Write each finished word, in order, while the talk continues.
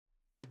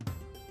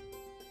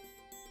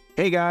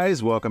Hey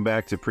guys, welcome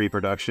back to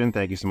pre-production.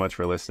 Thank you so much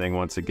for listening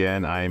once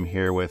again. I am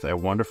here with a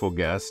wonderful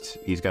guest.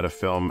 He's got a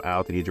film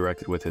out that he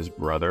directed with his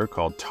brother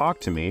called Talk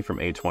to Me from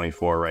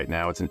A24 right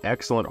now. It's an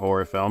excellent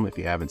horror film. If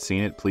you haven't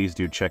seen it, please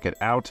do check it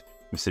out.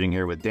 I'm sitting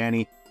here with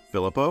Danny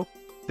Philippou.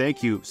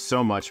 Thank you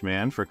so much,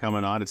 man, for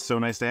coming on. It's so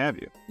nice to have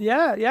you.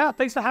 Yeah.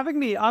 Thanks for having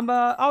me. I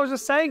was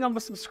just saying I'm a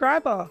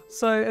subscriber,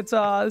 so it's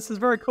this is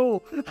very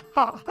cool.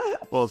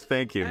 Well,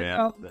 thank you,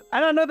 man.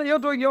 And I know that you're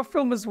doing your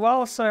film as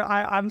well, so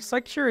I'm so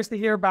curious to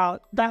hear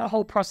about that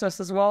whole process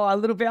as well a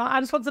little bit.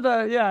 I just wanted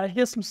to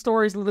hear some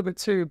stories a little bit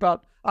too,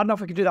 but I don't know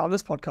if we can do that on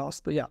this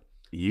podcast. But yeah,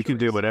 You can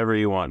do whatever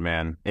you want,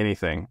 man.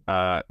 Anything.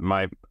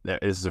 This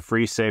is a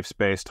free, safe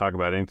space. Talk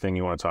about anything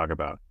you want to talk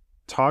about.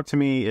 Talk to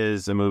Me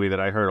is a movie that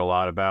I heard a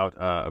lot about.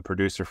 A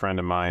producer friend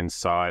of mine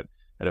saw it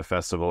at a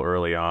festival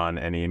early on,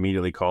 and he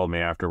immediately called me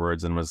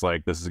afterwards and was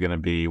like, this is going to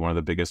be one of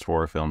the biggest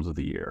horror films of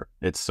the year.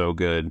 It's so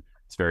good.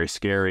 It's very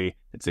scary.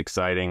 It's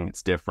exciting.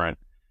 It's different.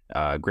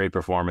 Great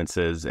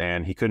performances,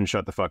 and he couldn't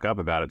shut the fuck up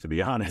about it, to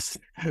be honest.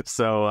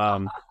 So,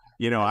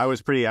 I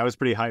was pretty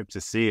hyped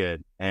to see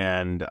it,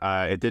 and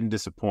it didn't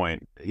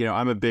disappoint.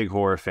 I'm a big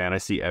horror fan. I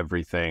see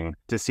everything.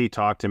 To see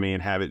Talk to Me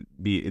and have it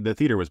be, the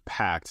theater was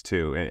packed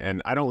too.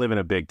 And I don't live in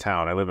a big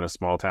town. I live in a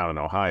small town in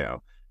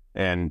Ohio,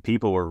 and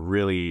people were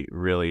really,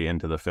 really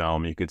into the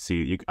film. You could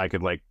see, I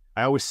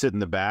always sit in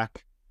the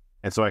back,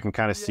 and so I can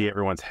kind of see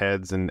everyone's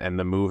heads and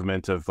the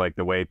movement of like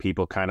the way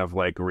people kind of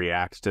like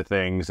react to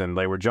things, and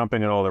they were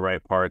jumping at all the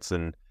right parts,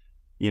 and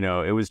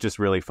it was just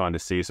really fun to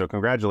see. So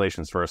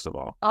congratulations, first of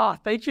all. Oh,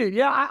 thank you.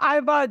 Yeah,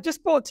 I've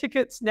just bought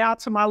tickets now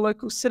to my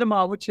local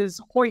cinema, which is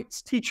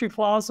Hoyt's Tea Tree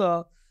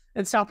Plaza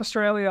in South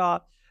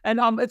Australia. And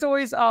it's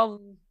always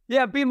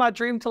been my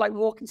dream to like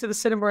walk into the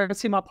cinema and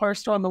see my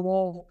poster on the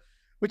wall,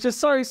 which is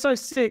so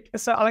sick.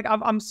 So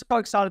I'm so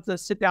excited to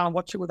sit down and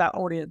watch it with that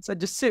audience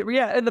and just sit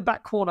in the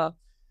back corner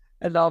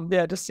and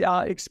just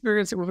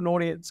experience it with an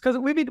audience, because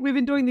we've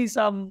been doing these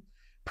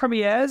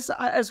premieres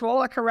as well,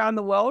 like around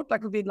the world.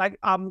 Like we've been like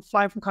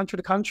flying from country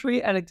to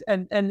country,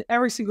 and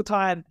every single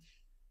time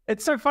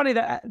it's so funny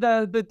that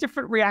the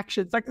different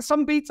reactions, like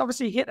some beats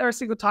obviously hit every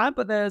single time,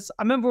 but I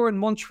remember we're in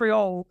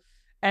Montreal,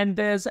 and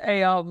there's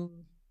a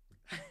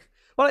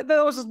well,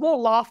 there was just more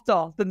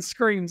laughter than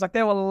screams. Like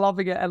they were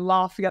loving it and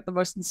laughing at the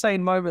most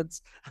insane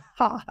moments.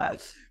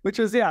 Which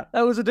was that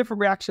was a different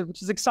reaction,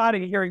 which is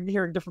exciting, hearing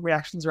different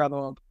reactions around the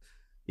world.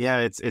 Yeah,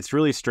 it's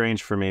really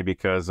strange for me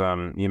because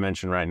you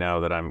mentioned right now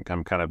that I'm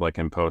kind of like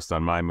in post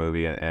on my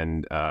movie,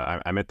 and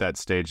I'm at that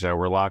stage that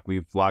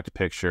we've locked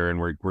picture, and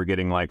we're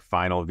getting like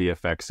final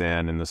VFX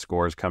in, and the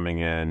score's coming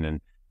in, and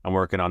I'm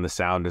working on the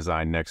sound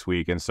design next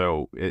week, and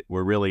so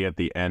we're really at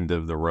the end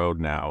of the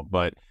road now.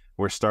 But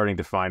we're starting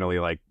to finally,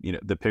 like,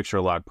 the picture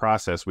lock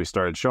process. We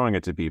started showing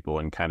it to people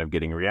and kind of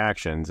getting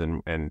reactions,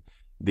 and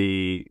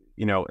the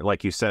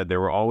like you said, there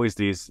were always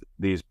these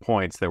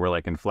points that were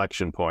like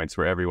inflection points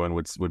where everyone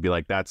would be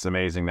like, that's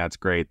amazing, that's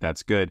great,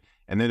 that's good,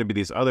 and then there'd be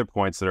these other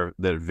points that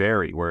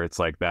vary, where it's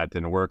like, that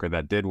didn't work or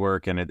that did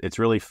work. And it's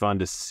really fun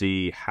to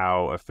see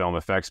how a film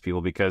affects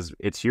people, because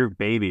it's your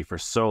baby for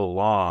so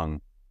long,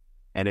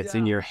 and it's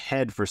in your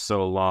head for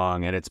so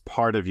long, and it's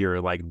part of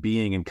your like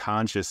being and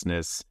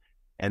consciousness,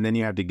 and then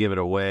you have to give it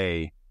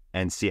away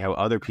and see how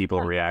other people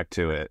react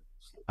to it.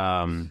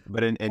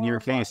 But in your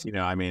case,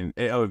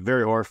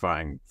 very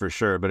horrifying for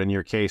sure. But in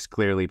your case,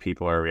 clearly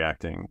people are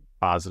reacting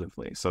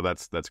positively. So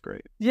that's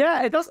great.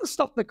 Yeah, it doesn't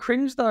stop the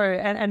cringe though,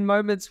 and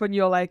moments when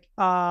you're like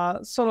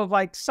sort of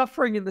like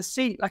suffering in the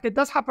seat. Like it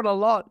does happen a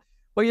lot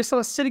where you're sort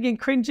of sitting and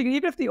cringing. And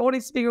even if the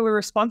audience is being really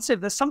responsive,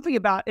 there's something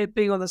about it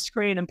being on the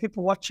screen and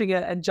people watching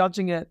it and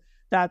judging it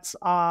that's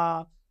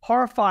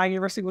horrifying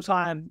every single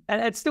time. And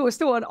it's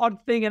still an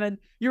odd thing. And then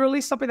you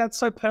release something that's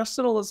so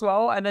personal as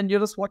well, and then you're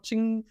just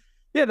watching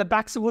the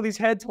backs of all these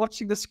heads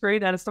watching the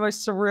screen, and it's the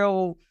most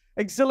surreal,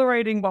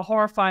 exhilarating, but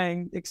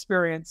horrifying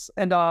experience.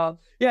 And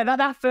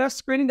that first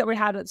screening that we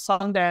had at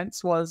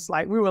Sundance was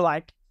like, we were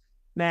like,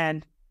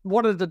 man,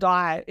 wanted to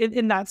die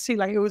in that scene.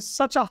 Like it was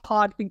such a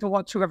hard thing to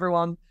watch with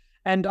everyone.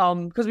 And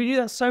because we knew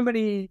that so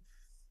many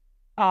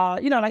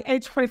like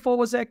A24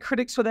 was there,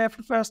 critics were there for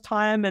the first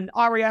time, and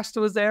Ari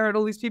Aster was there, and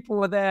all these people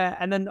were there.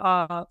 And then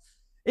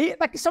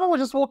like someone would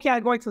just walk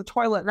out going to the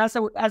toilet,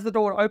 and as the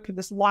door would open,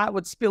 this light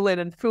would spill in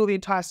and fill the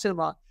entire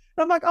cinema.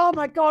 And I'm like, oh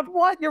my God,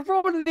 what? You're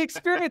ruining the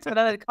experience. And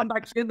then they'd come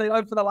back in, they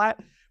open the light.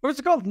 It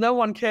was called, no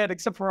one cared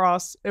except for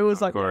us. It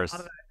was like, of course.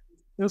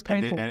 It was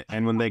painful.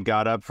 And when they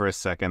got up for a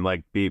second,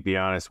 like, be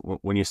honest,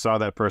 when you saw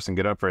that person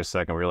get up for a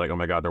second, we were like, oh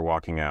my God, they're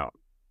walking out.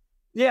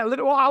 Yeah,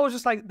 literally, I was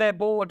just like, they're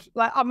bored.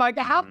 Like, I'm like,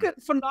 how could,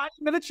 for 90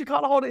 minutes, you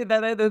can't hold it in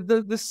there?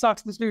 This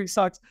sucks. This movie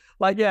sucks.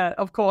 Like, yeah,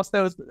 of course,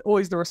 there was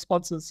always the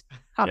responses.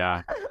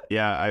 Yeah.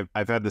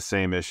 I've had the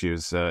same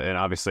issues. And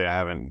obviously I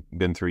haven't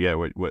been through yet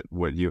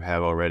what you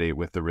have already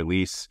with the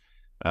release.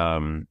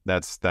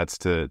 That's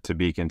to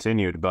be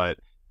continued. But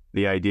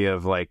the idea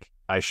of like,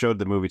 I showed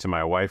the movie to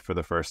my wife for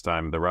the first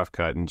time, the rough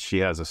cut, and she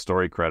has a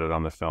story credit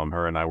on the film.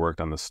 Her and I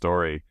worked on the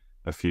story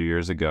a few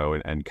years ago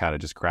and kind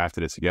of just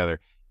crafted it together.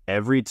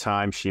 Every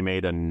time she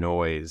made a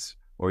noise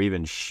or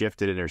even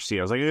shifted in her seat.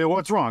 I was like, hey,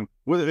 what's wrong?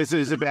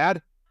 Is it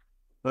bad?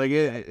 Like,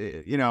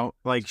 you know,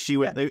 like she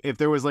would, if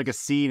there was like a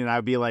scene and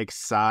I'd be like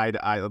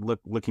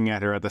looking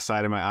at her at the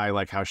side of my eye,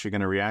 like, how's she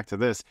going to react to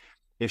this?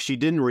 If she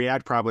didn't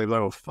react properly, I'd be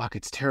like, oh, fuck,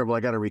 it's terrible.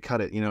 I got to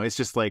recut it. You know, it's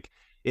just like,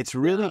 it's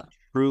really,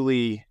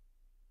 truly,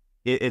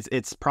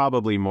 it's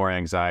probably more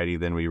anxiety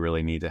than we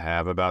really need to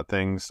have about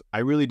things. I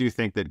really do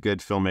think that good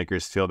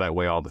filmmakers feel that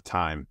way all the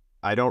time.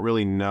 I don't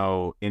really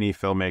know any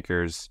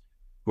filmmakers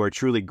who are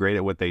truly great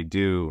at what they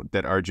do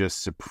that are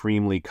just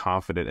supremely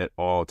confident at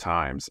all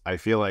times. I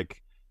feel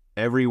like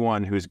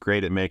everyone who's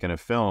great at making a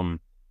film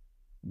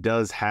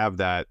does have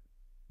that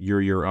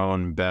you're your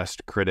own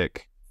best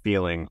critic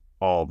feeling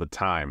all the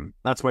time.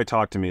 That's why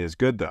Talk to Me is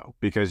good, though,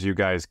 because you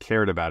guys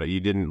cared about it.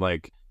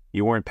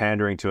 You weren't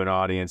pandering to an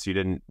audience. You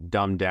didn't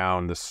dumb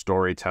down the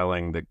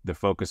storytelling. The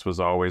focus was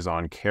always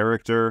on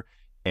character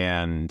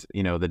and,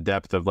 you know, the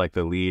depth of like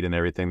the lead and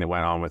everything that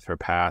went on with her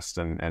past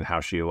and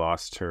how she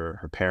lost her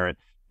parent.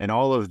 And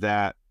all of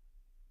that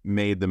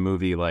made the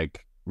movie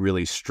like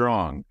really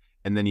strong.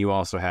 And then you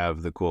also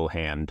have the cool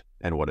hand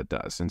and what it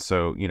does. And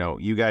so, you know,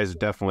 you guys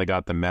definitely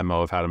got the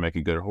memo of how to make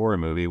a good horror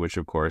movie, which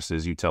of course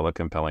is you tell a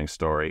compelling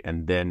story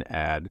and then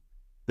add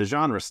the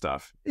genre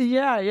stuff.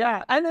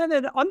 Yeah. And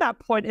then on that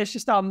point, it's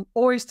just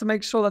always to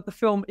make sure that the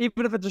film,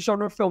 even if it's a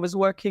genre film, is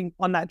working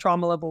on that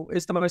drama level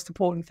is the most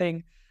important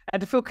thing. And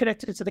to feel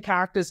connected to the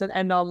characters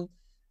and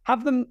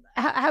have them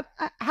have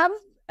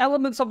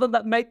elements of them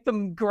that make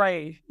them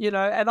gray, you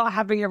know, and not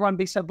having everyone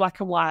be so black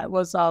and white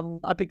was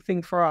a big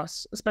thing for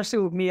us, especially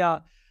with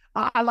Mia.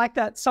 I like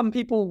that some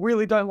people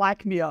really don't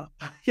like Mia,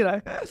 you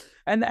know,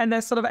 and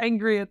they're sort of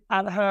angry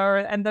at her,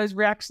 and those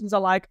reactions are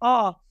like,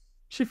 oh,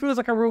 she feels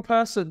like a real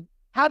person.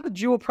 How did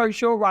you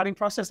approach your writing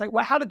process? Like,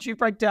 how did you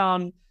break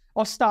down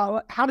or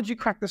start? How did you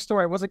crack the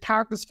story? Was it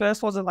characters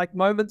first? Was it like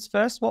moments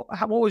first? What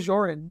was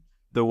your in?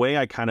 The way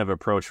I kind of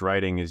approach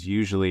writing is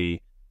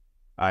usually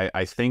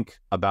I think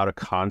about a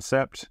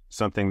concept,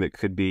 something that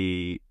could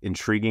be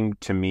intriguing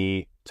to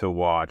me to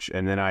watch,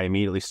 and then I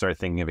immediately start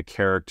thinking of a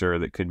character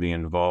that could be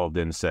involved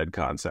in said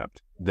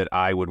concept that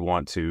I would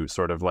want to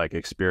sort of like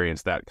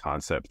experience that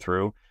concept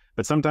through.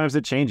 But sometimes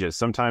it changes.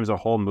 Sometimes a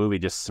whole movie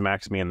just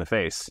smacks me in the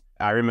face.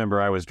 I remember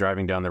I was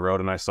driving down the road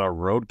and I saw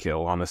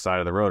roadkill on the side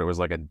of the road. It was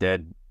like a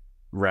dead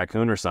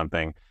raccoon or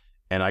something.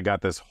 And I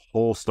got this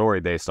whole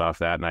story based off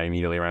that, and I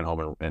immediately ran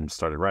home and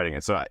started writing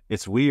it. So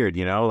it's weird,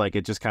 you know, like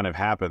it just kind of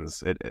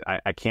happens.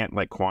 I can't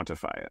like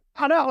quantify it.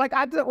 I know, like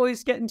I didn't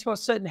always get into a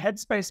certain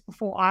headspace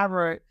before I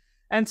wrote.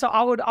 And so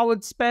I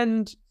would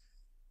spend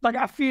like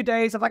a few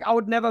days of like, I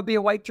would never be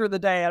awake during the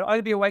day. I'd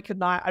only be awake at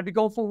night. I'd be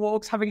going for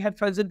walks, having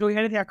headphones and doing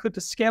anything I could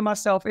to scare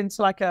myself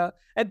into like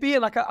it'd be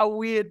like a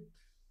weird,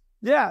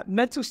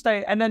 mental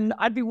state. And then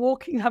I'd be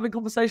walking, having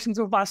conversations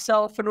with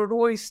myself, and it would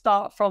always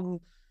start from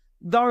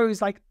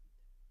those like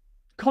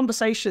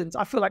conversations.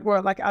 I feel like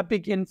were like a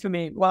big in for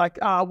me. Like,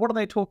 what are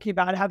they talking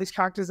about? How these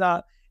characters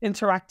are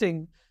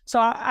interacting. So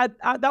I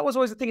that was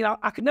always the thing.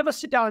 I could never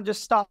sit down and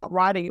just start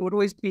writing. It would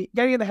always be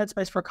getting in the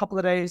headspace for a couple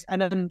of days,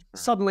 and then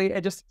suddenly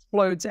it just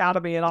explodes out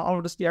of me, and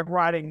I'll just be like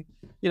writing,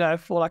 you know,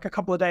 for like a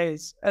couple of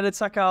days. And it's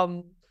like,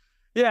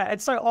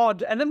 it's so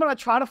odd. And then when I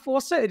try to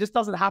force it, it just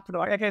doesn't happen.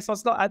 Like, okay, so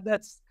it's not,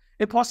 that's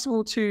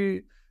impossible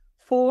to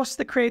force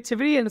the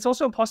creativity, and it's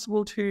also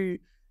impossible to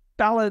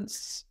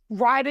balance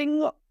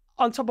writing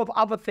on top of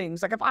other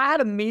things. Like if I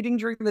had a meeting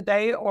during the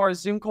day or a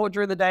Zoom call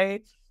during the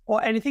day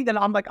or anything, then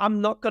I'm like,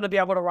 I'm not going to be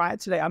able to write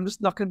today. I'm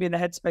just not going to be in the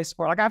headspace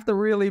for it. Like I have to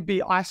really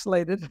be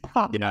isolated.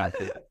 Yeah.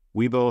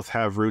 We both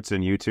have roots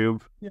in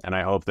YouTube, and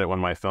I hope that when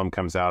my film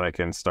comes out, I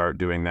can start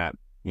doing that,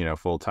 you know,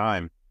 full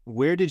time.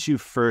 Where did you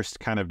first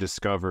kind of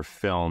discover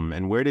film,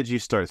 and where did you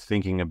start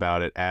thinking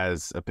about it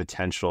as a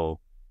potential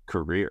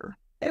career?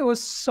 It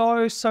was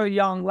so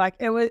young. Like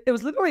it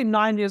was literally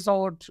 9 years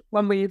old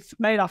when we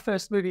made our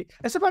first movie.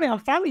 It's so funny. I'm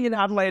family in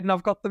Adelaide, and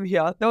I've got them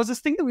here. There was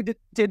this thing that we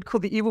did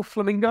called The Evil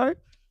Flamingo,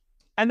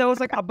 and there was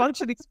like a bunch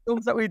of these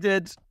films that we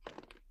did,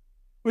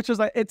 which was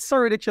like, it's so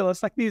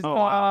ridiculous. Like these,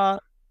 wow.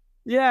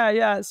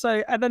 Yeah.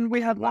 So, and then we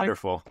had like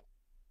Wonderful.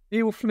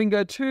 Evil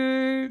Flamingo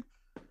 2.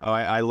 Oh,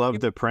 I love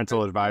the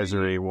parental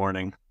advisory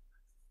warning.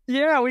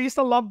 Yeah, we used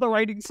to love the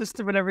rating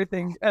system and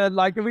everything. And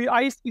like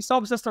I used to be so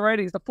obsessed with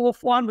ratings. The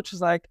fourth one, which was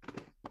like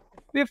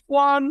fifth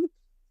one,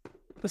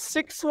 the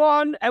sixth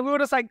one, and we were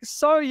just like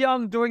so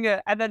young doing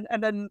it. And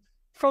then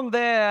from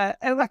there,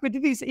 and like we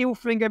did these Evil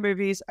Flamingo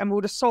movies, and we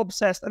were just so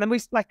obsessed. And then we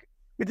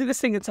did this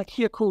thing that's like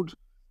here called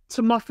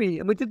Tamuffy,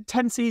 and we did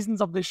 10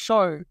 seasons of this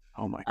show.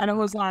 Oh my! And it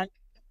was like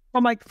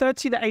from like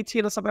 13 to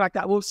 18 or something like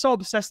that. We were so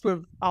obsessed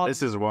with.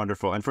 This is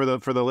wonderful. And for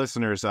the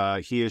listeners,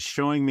 he is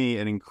showing me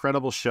an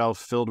incredible shelf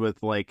filled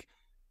with like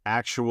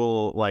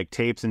actual like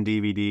tapes and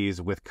DVDs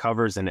with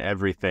covers and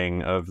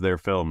everything of their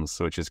films,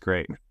 which is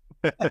great.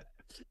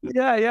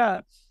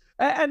 Yeah.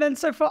 And then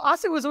so for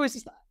us, it was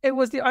always it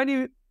was the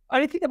only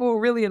thing that we were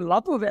really in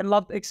love with it and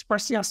loved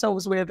expressing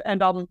ourselves with.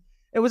 And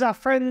it was our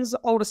friend's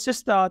older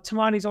sister,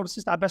 Tamani's older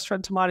sister, our best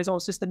friend Tamani's older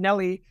sister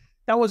Nellie,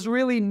 that was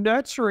really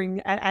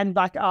nurturing and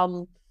like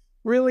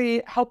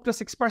really helped us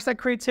express that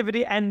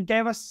creativity and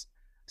gave us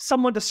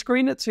someone to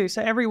screen it to.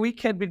 So every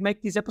weekend we'd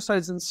make these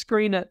episodes and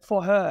screen it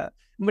for her.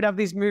 And we'd have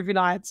these movie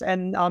nights,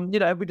 and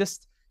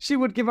she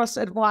would give us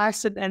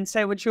advice and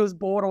say when she was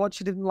bored or what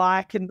she didn't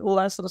like and all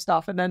that sort of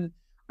stuff. And then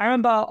I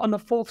remember on the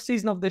 4th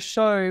season of this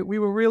show, we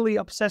were really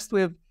obsessed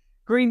with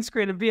green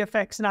screen and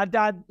VFX, and our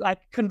dad like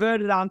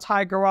converted our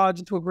entire garage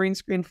into a green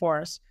screen for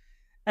us.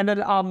 And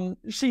then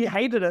she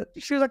hated it.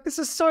 She was like, "This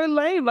is so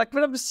lame. Like,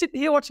 when I'm just sitting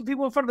here watching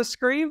people in front of a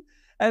screen."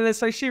 And then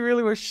so she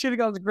really was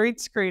shitting on the green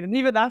screen. And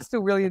even that's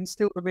still really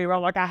instilled with me. Where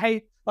I'm like, I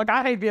hate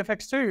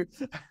VFX too.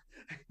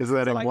 Isn't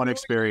that So, in like, one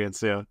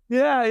experience? Yeah.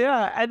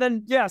 Yeah. And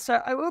then, yeah.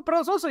 But it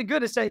was also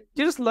good to say,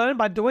 you just learn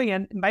by doing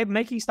it, and by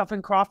making stuff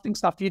and crafting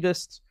stuff.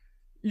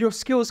 Your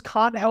skills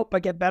can't help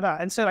but get better.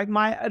 And so like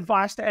my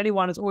advice to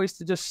anyone is always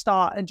to just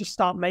start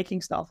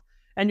making stuff,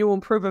 and you'll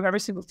improve with every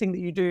single thing that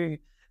you do.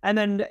 And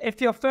then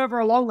if you're further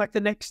along, like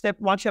the next step,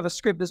 once you have a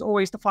script, is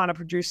always to find a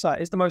producer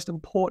is the most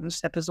important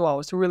step as well,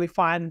 is to really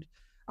find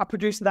a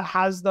producer that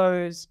has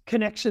those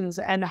connections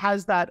and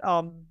has that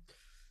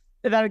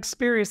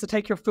experience to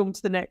take your film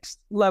to the next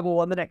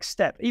level and the next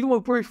step.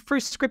 Even through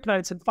script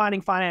notes and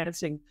finding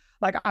financing,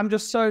 like I'm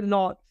just so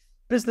not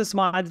business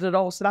minded at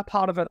all. So that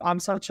part of it, I'm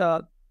so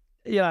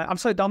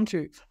dumb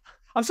to.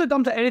 I'm so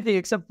dumb to anything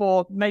except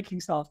for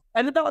making stuff.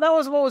 And that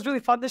was what was really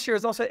fun this year,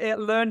 is also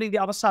learning the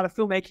other side of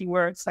filmmaking,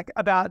 where it's like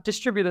about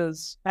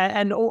distributors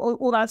and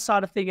all that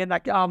side of thing, and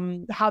like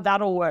how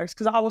that all works,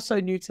 because I was so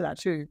new to that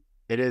too.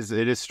 It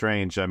is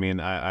strange. I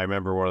mean, I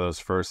remember one of those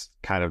first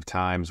kind of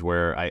times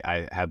where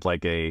I had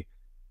like a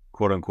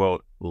quote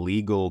unquote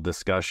legal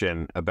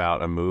discussion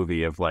about a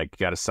movie of like,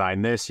 you got to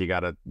sign this, you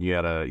have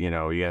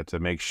to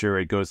make sure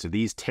it goes to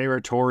these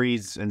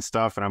territories and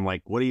stuff. And I'm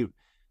like, what do you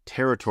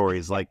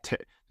territories? Like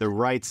the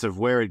rights of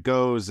where it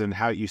goes and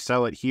how you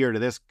sell it here to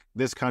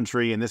this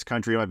country, and this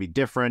country might be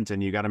different,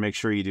 and you got to make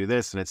sure you do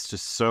this. And it's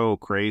just so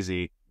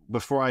crazy.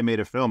 Before I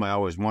made a film, I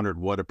always wondered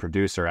what a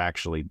producer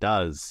actually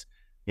does.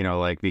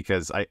 Like,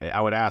 because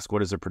I would ask, what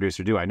does a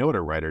producer do? I know what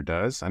a writer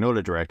does. I know what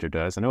a director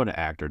does. I know what an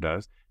actor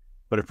does.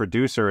 But a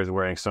producer is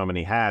wearing so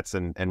many hats.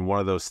 And one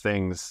of those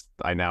things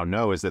I now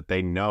know is that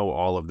they know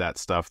all of that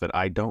stuff that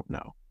I don't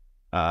know.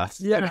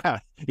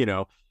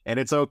 And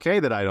it's okay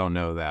that I don't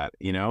know that,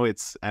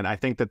 and I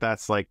think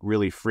that's like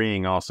really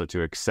freeing also,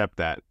 to accept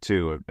that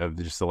too, of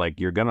just like,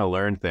 you're going to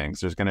learn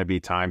things. There's going to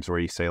be times where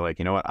you say like,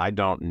 you know what, I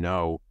don't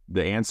know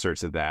the answer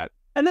to that.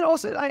 And then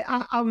also,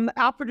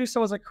 our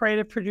producer was a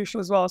creative producer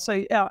as well.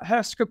 So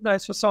her script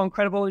notes were so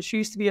incredible. And she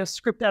used to be a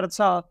script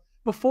editor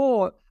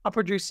before a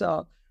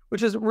producer,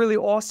 which is really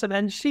awesome.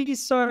 And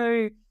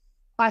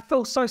I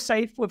feel so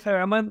safe with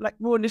her. And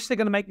we were initially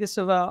going to make this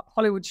of a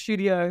Hollywood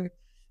studio.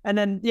 And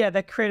then,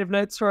 their creative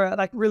notes were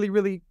like really,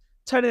 really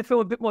turning the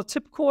film a bit more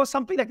typical or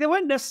something. Like, they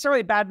weren't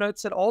necessarily bad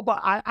notes at all, but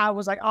I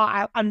was like,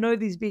 oh, I know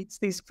these beats.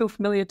 These feel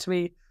familiar to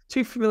me,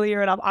 too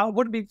familiar. And I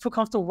wouldn't feel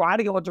comfortable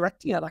writing it or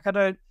directing it. Like,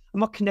 I'm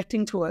not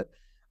connecting to it.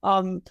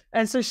 And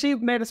so she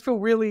made us feel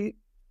really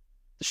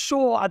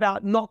sure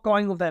about not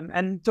going with them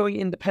and doing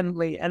it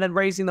independently, and then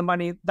raising the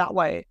money that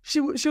way.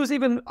 She was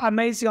even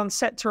amazing on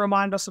set to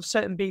remind us of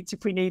certain beats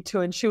if we need to.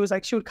 And she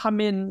would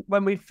come in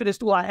when we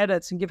finished all our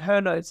edits and give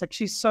her notes. Like,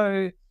 she's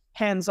so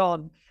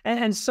hands-on.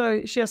 And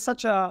so she has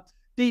such a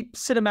deep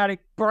cinematic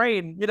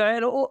brain,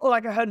 and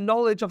like her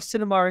knowledge of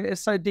cinema is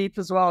so deep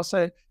as well.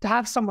 So to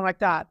have someone like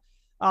that,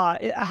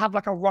 have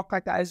like a rock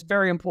like that, is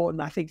very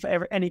important, I think,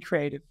 for any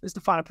creative, is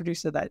to find a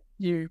producer that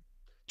you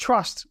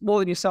trust more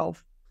than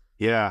yourself.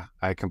 Yeah,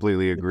 I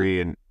completely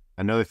agree. And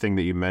another thing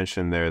that you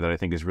mentioned there that I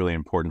think is really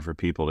important for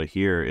people to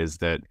hear is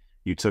that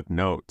you took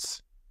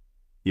notes.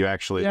 You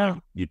actually,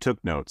 you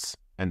took notes.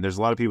 And there's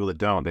a lot of people that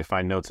don't. They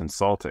find notes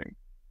insulting.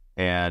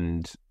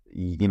 And,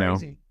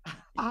 usually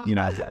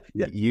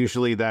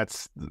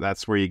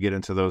that's where you get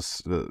into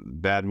those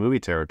bad movie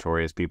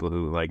territory, is people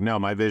who like, no,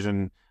 my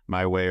vision,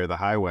 my way, or the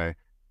highway.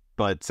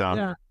 But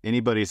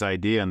anybody's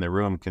idea in the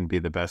room can be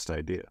the best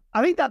idea.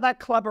 I think that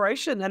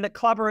collaboration and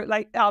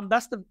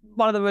that's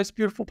one of the most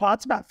beautiful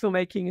parts about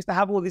filmmaking, is to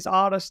have all these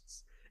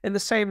artists in the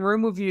same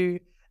room with you.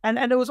 And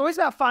it was always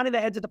about finding the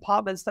heads of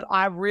departments that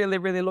I really,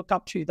 really looked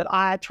up to, that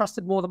I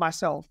trusted more than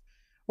myself.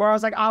 Where I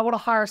was like, I want to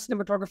hire a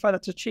cinematographer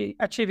that's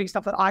achieving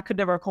stuff that I could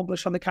never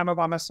accomplish on the camera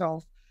by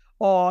myself.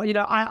 Or,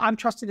 I'm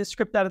trusting a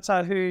script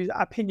editor whose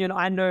opinion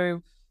I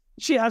know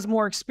she has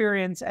more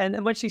experience.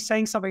 And when she's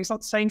saying something, it's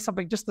not saying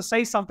something just to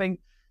say something.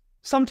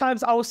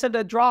 Sometimes I will send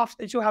a draft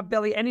and she'll have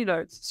barely any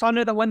notes. So I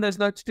know that when those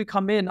notes do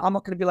come in, I'm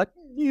not going to be like,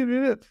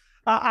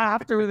 I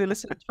have to really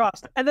listen and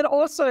trust. And then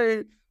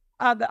also,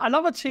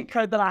 another cheat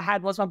code that I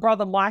had was my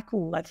brother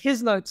Michael. Like,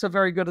 his notes are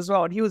very good as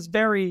well. And he was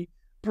very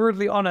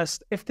brutally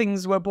honest if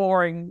things were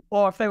boring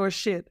or if they were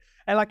shit.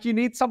 And like, you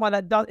need someone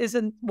that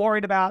isn't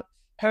worried about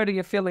hurting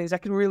your feelings. I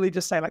can really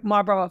just say, like,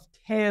 my brother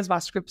tears my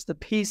scripts to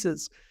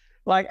pieces.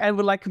 Like, and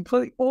would like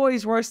completely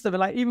always roast them.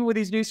 And like, even with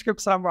these new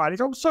scripts that I'm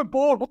writing, I'm so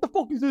bored. What the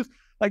fuck is this?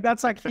 Like,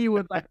 that's like, he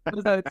would like,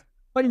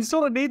 but you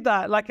sort of need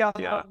that. Like,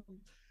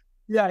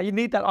 you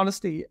need that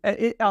honesty.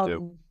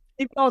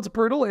 even though it's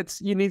brutal,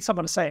 you need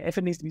someone to say it if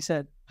it needs to be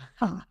said.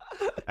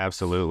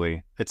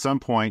 Absolutely. At some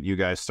point, you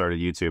guys started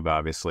YouTube,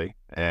 obviously,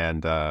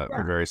 and Yeah.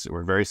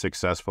 we're very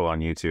successful on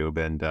YouTube.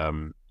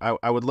 And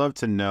I would love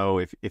to know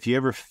if you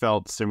ever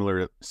felt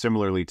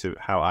similarly to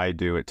how I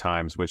do at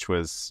times, which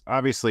was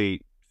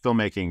obviously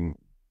filmmaking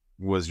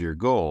was your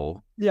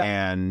goal, Yeah.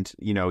 and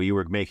you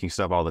were making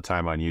stuff all the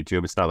time on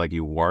YouTube. It's not like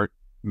you weren't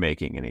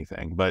making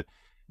anything, but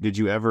did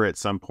you ever at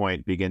some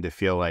point begin to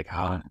feel like,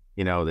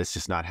 this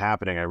is not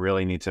happening. I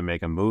really need to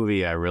make a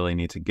movie. I really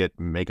need to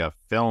make a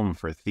film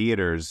for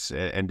theaters.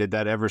 And did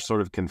that ever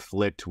sort of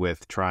conflict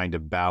with trying to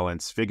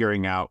balance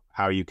figuring out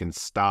how you can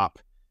stop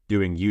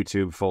doing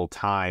YouTube full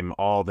time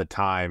all the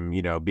time,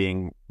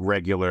 being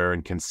regular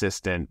and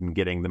consistent and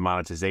getting the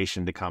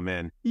monetization to come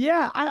in?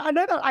 Yeah, I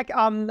know that like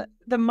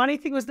the money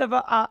thing was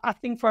never a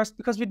thing for us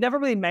because we'd never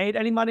really made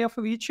any money off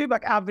of YouTube.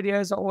 Like our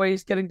videos are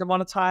always getting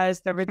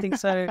demonetized, everything.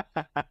 So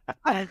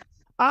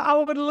I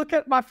would look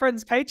at my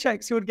friends'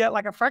 paychecks who would get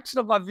like a fraction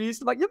of my views.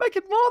 I'm like, you're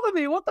making more than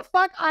me. What the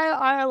fuck?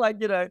 I like,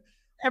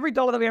 every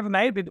dollar that we ever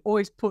made, we'd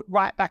always put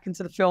right back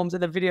into the films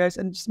and the videos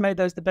and just made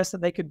those the best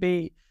that they could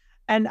be.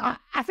 And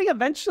I think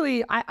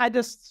eventually I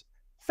just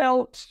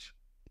felt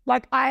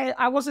like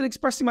I wasn't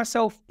expressing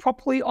myself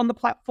properly on the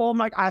platform.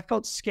 Like I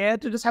felt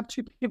scared to just have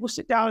two people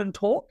sit down and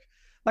talk.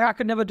 Like I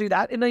could never do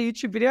that in a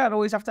YouTube video. I'd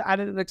always have to add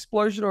in an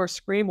explosion or a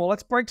scream or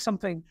let's break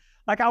something.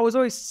 Like I was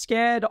always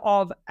scared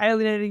of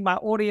alienating my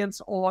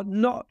audience or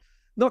not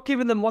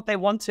giving them what they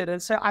wanted.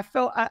 And so I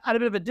felt at a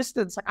bit of a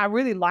distance. Like I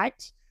really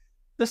liked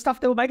the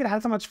stuff they were making. I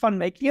had so much fun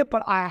making it,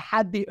 but I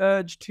had the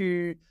urge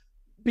to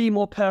be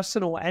more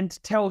personal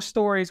and tell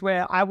stories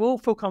where I will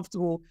feel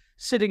comfortable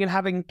sitting and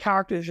having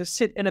characters just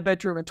sit in a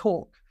bedroom and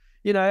talk.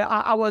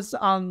 I was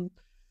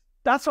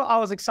that's what I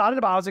was excited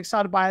about. I was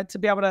excited by it to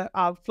be able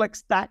to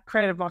flex that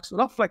creative muscle,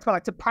 not flex, but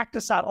like to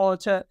practice that or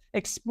to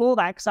explore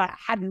that because I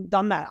hadn't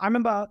done that. I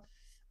remember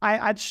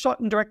I'd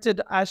shot and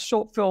directed a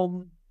short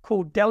film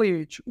called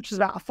Deluge, which is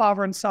about a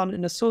father and son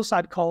in a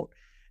suicide cult.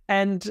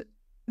 And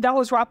that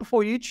was right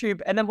before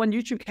YouTube. And then when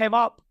YouTube came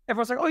up,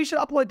 everyone's like, oh, you should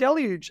upload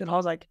Deluge. And I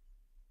was like,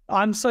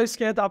 I'm so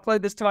scared to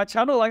upload this to my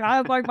channel. Like I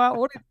have like my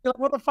audience, like,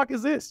 what the fuck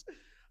is this?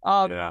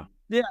 Yeah.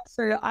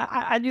 So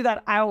I knew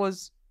that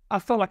I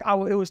felt like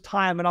it was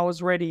time and I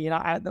was ready and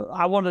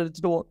I wanted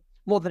to do it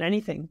more than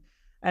anything.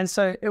 And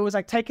so it was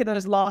like taking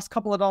those last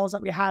couple of dollars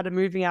that we had and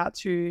moving out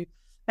to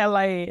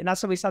LA. And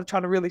that's when we started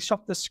trying to really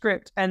shop the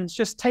script and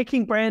just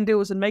taking brand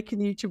deals and making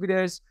the YouTube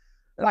videos,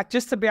 like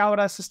just to be able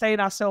to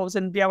sustain ourselves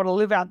and be able to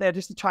live out there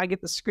just to try and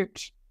get the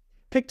script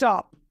picked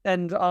up.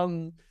 And,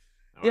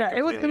 yeah,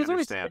 it was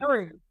really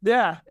scary.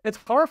 Yeah, it's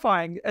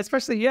horrifying,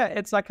 especially,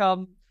 it's like,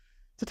 to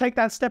take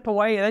that step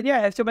away. And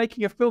then, if you're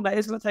making a film, that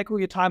is going to take all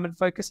your time and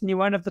focus and you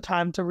won't have the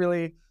time to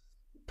really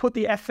put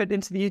the effort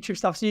into the YouTube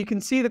stuff. So you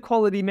can see the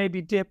quality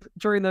maybe dip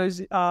during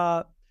those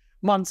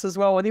months as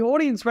well. And the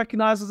audience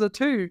recognizes it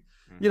too.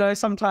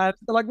 Sometimes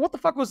they're like, what the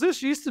fuck was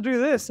this? You used to do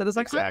this. And it's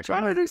like, exactly.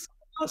 I'm trying to do something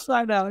else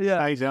right now. Yeah.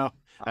 I know.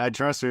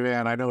 Trust me,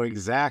 man. I know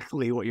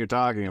exactly what you're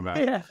talking about.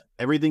 Yeah.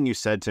 Everything you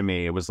said to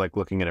me, it was like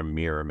looking at a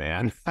mirror,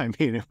 man. I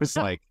mean, it was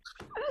like,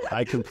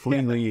 I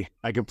completely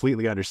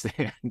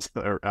understand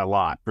a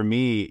lot. For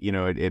me,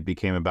 it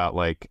became about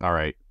like, all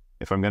right,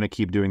 if I'm going to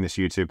keep doing this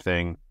YouTube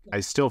thing, I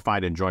still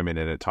find enjoyment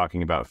in it,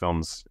 talking about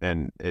films,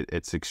 and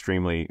it's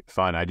extremely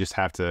fun. I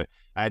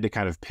had to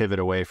kind of pivot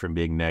away from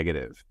being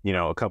negative.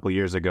 A couple of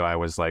years ago, I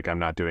was like, I'm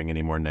not doing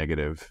any more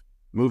negative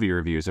movie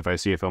reviews. If I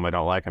see a film I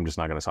don't like, I'm just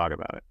not going to talk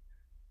about it.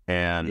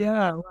 And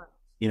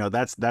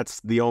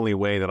that's the only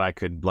way that I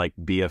could like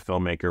be a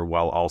filmmaker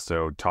while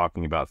also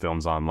talking about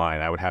films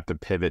online. I would have to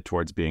pivot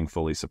towards being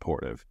fully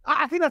supportive.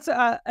 I think that's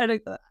an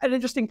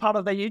interesting part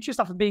of the YouTube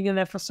stuff, and being in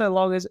there for so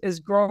long is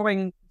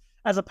growing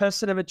as a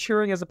person and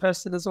maturing as a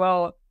person as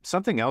well.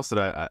 Something else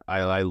that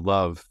I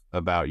love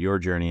about your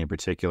journey in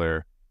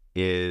particular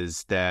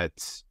is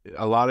that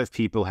a lot of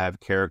people have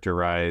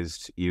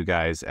characterized you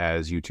guys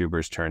as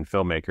YouTubers turned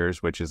filmmakers,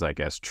 which is, I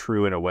guess,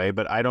 true in a way,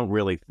 but I don't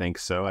really think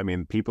so. I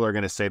mean, people are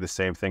going to say the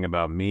same thing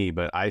about me,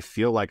 but I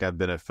feel like I've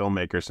been a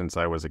filmmaker since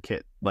I was a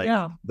kid.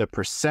 Like, the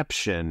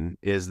perception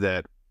is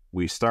that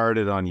we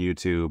started on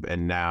YouTube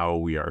and now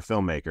we are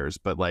filmmakers,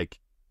 but like,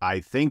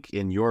 I think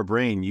in your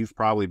brain, you've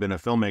probably been a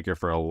filmmaker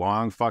for a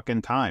long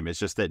fucking time. It's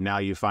just that now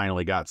you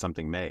finally got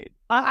something made.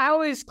 I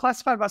always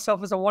classified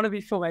myself as a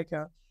wannabe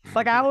filmmaker.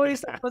 Like I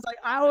always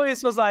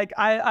was like,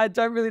 I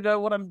don't really know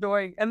what I'm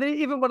doing. And then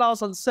even when I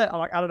was on set, I'm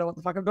like, I don't know what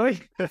the fuck I'm doing.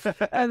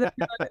 And then,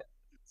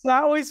 so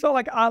I always felt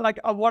like I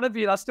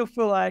wannabe, and I still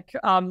feel like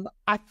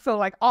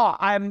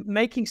I'm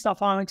making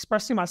stuff, I'm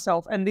expressing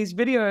myself. And these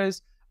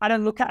videos, I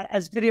don't look at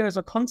as videos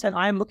or content.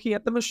 I am looking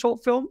at them as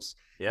short films.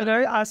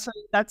 Yeah. So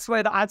that's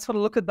where I'd sort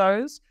of look at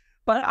those.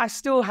 But I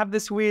still have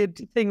this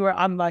weird thing where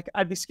I'm like,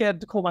 I'd be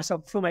scared to call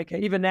myself a filmmaker.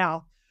 Even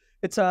now,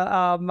 it's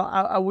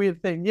a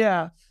weird thing.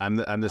 Yeah. I'm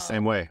the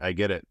same way. I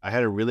get it. I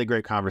had a really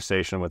great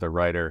conversation with a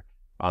writer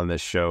on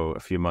this show a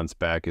few months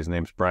back. His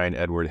name's Brian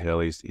Edward Hill.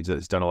 He's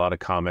done a lot of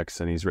comics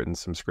and he's written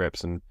some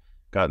scripts and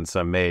gotten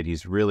some made.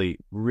 He's really,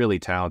 really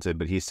talented,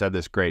 but he said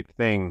this great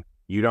thing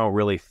you don't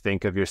really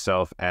think of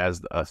yourself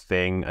as a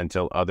thing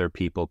until other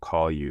people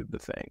call you the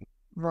thing.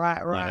 Right,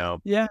 You right.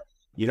 know, Yeah.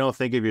 you don't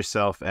think of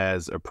yourself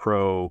as a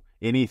pro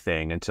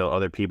anything until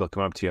other people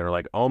come up to you and are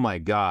like, oh my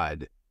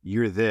God,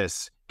 you're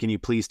this. Can you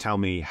please tell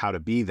me how to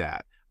be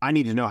that? I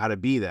need to know how to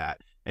be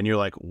that. And you're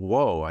like,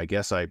 whoa, I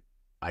guess I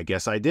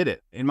did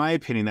it. In my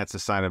opinion, that's a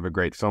sign of a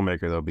great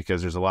filmmaker, though,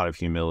 because there's a lot of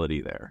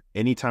humility there.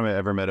 Anytime I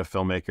ever met a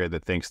filmmaker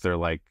that thinks they're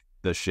like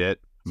the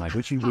shit, I'm like,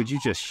 would you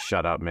just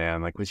shut up,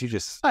 man? Like, would you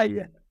just,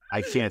 Yeah.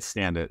 I can't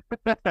stand it.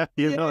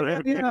 You Yeah, know what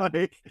I mean? yeah.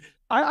 Like,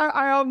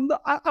 I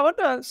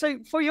wonder. So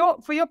for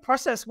your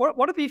process, what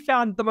have you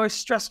found the most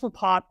stressful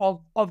part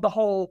of the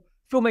whole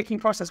filmmaking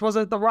process? Was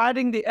it the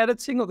writing, the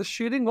editing, or the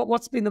shooting?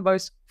 What's been the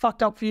most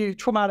fucked up for you?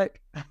 Traumatic?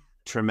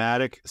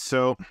 traumatic.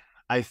 So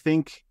I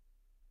think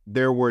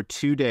there were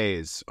 2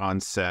 days on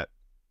set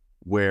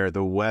where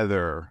the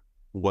weather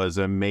was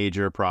a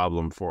major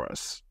problem for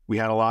us. We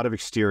had a lot of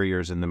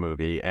exteriors in the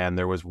movie, and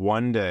there was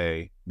one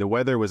day, the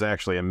weather was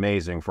actually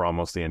amazing for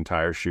almost the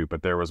entire shoot,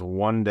 but there was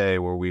one day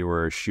where we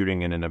were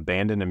shooting in an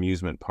abandoned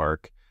amusement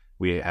park.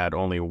 We had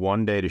only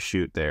one day to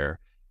shoot there,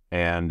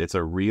 and it's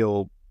a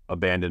real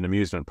abandoned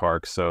amusement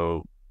park,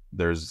 so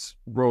there's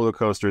roller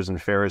coasters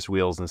and Ferris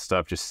wheels and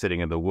stuff just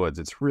sitting in the woods.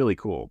 It's really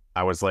cool.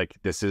 I was like,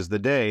 this is the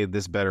day,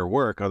 this better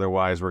work,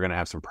 otherwise we're going to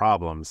have some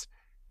problems.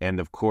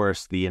 And of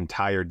course, the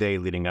entire day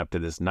leading up to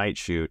this night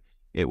shoot,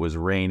 it was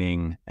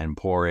raining and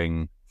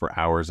pouring for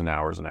hours and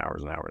hours and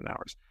hours and hours and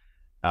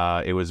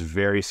hours. It was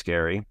very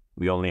scary.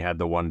 We only had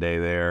the one day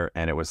there,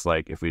 and it was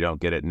like, if we don't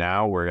get it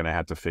now, we're going to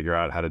have to figure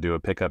out how to do a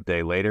pickup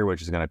day later,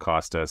 which is going to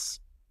cost us,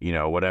 you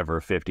know,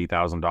 whatever,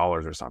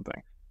 $50,000 or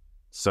something.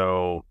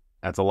 So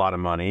that's a lot of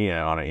money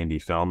on an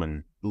indie film.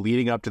 And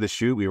leading up to the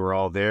shoot, we were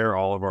all there.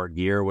 All of our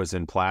gear was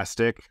in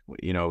plastic.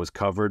 You know, it was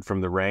covered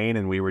from the rain,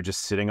 and we were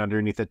just sitting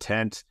underneath a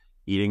tent,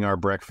 eating our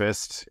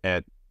breakfast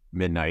at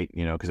midnight,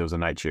 you know, because it was a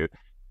night shoot,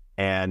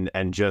 and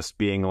just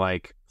being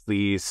like,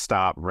 please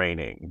stop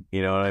raining.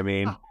 You know what I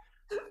mean?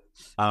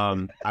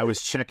 I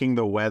was checking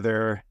the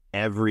weather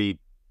every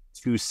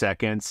 2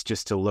 seconds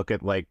just to look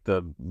at like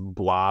the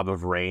blob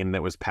of rain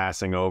that was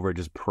passing over,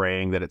 just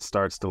praying that it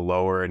starts to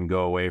lower and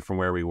go away from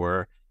where we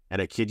were.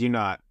 And I kid you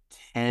not,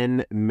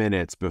 10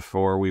 minutes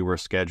before we were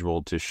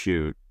scheduled to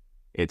shoot,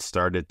 it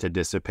started to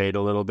dissipate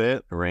a little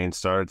bit. The rain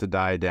started to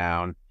die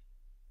down,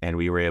 and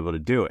we were able to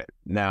do it.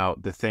 Now,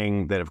 the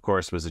thing that, of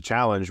course, was a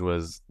challenge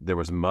was there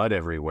was mud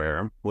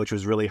everywhere, which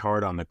was really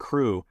hard on the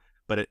crew,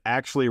 but it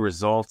actually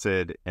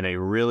resulted in a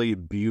really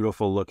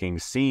beautiful looking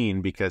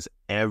scene because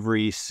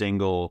every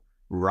single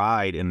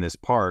ride in this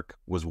park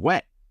was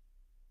wet.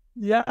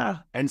 Yeah.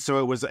 And so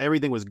it was,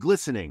 everything was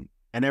glistening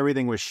and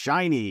everything was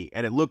shiny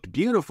and it looked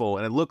beautiful.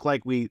 And it looked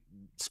like we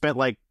spent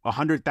like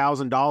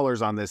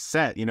 $100,000 on this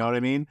set. You know what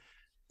I mean?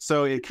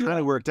 So it kind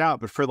of worked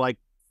out. But for like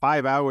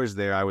 5 hours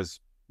there, I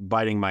was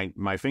biting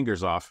my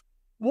fingers off.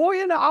 Well,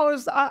 you know,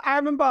 I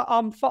remember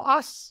for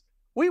us,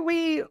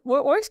 we're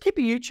always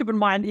keeping YouTube in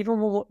mind,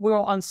 even when we were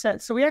on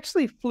set. So we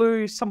actually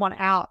flew someone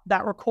out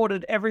that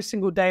recorded every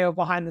single day of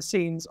behind the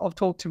scenes of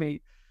Talk to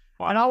Me.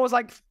 Wow. And I was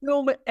like,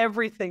 film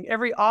everything,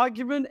 every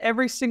argument,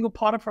 every single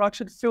part of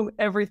production, film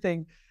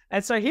everything.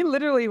 And so he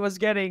literally was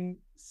getting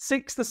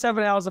 6 to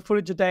 7 hours of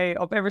footage a day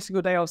of every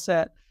single day on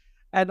set.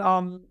 And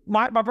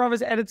my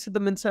brothers edited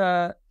them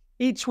into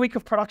each week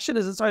of production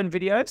as its own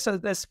video. So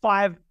there's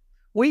 5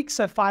 weeks,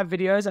 so 5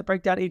 videos that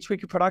break down each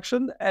week of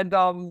production. And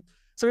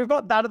so we've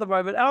got that at the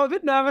moment. And I'm a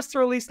bit nervous to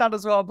release that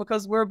as well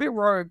because we're a bit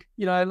rogue,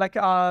 you know, like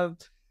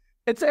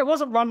it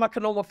wasn't run like a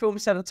normal film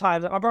set at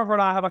times. My brother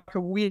and I have like a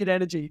weird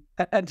energy.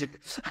 And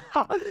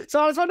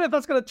so I was wondering if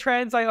that's going to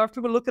translate, or if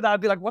people look at that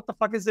and be like, what the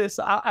fuck is this?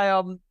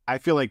 I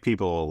feel like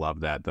people will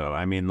love that though.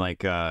 I mean,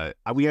 like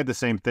we had the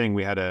same thing.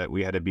 We had a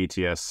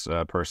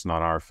BTS person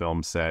on our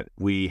film set.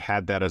 We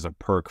had that as a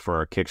perk for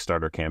our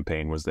Kickstarter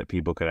campaign, was that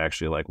people could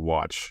actually like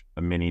watch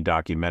a mini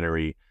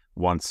documentary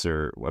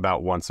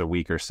about once a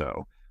week or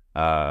so.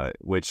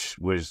 Which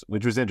was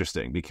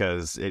interesting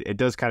because it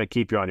does kind of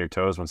keep you on your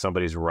toes when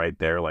somebody's right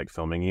there like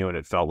filming you, and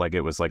it felt like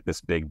it was like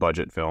this big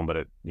budget film, but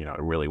it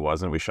really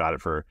wasn't. We shot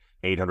it for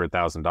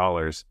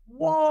 $800,000.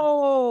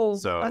 Whoa,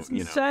 so that's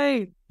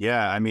insane.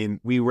 Yeah, I mean,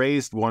 we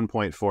raised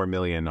 1.4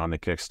 million on the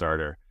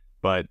Kickstarter,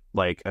 but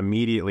like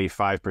immediately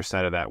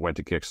 5% of that went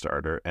to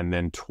Kickstarter, and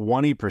then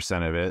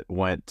 20% of it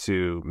went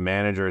to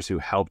managers who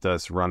helped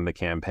us run the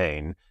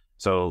campaign.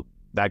 So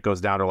that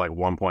goes down to like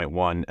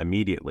 1.1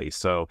 immediately.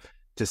 So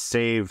to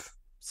save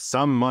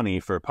some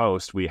money for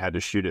post, we had to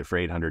shoot it for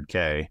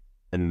 $800K,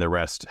 and the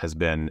rest has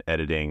been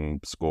editing,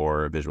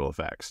 score, visual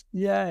effects.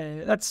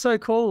 Yeah, that's so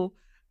cool.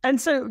 And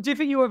so do you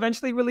think you will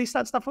eventually release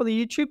that stuff on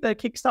the YouTube, the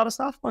Kickstarter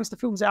stuff, once the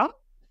film's out?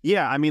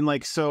 Yeah, I mean,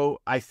 like, so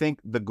I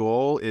think the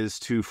goal is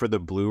for the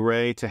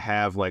Blu-ray to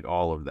have like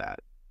all of that.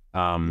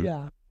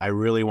 Yeah. I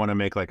really want to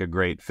make like a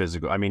great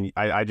physical. I mean,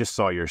 I just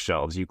saw your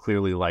shelves. You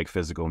clearly like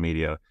physical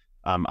media.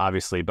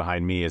 Obviously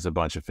behind me is a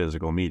bunch of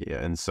physical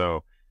media. And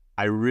so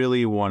I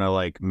really want to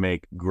like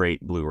make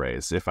great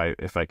Blu-rays. If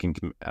I can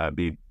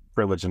be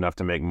privileged enough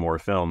to make more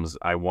films,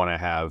 I want to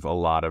have a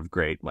lot of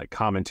great like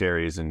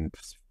commentaries and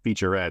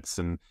featurettes.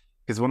 And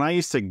because when I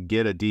used to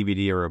get a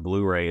DVD or a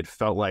Blu-ray, it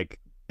felt like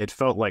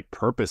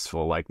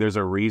purposeful. Like there's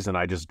a reason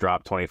I just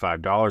dropped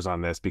 $25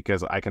 on this,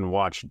 because I can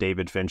watch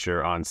David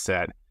Fincher on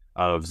set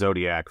of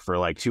Zodiac for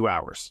like 2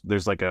 hours.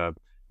 There's like a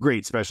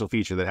great special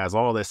feature that has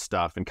all this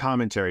stuff and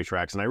commentary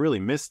tracks, and I really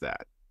miss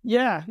that.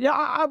 Yeah.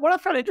 What I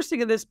found interesting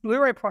in this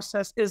Blu-ray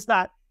process is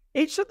that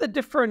each of the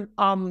different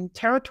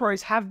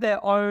territories have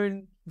their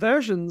own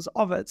versions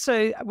of it.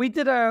 So we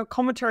did a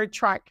commentary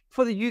track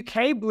for the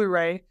UK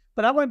Blu-ray,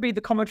 but that won't be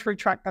the commentary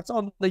track that's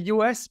on the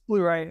US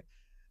Blu-ray.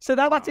 So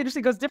that's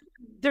interesting, because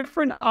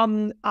different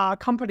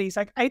companies,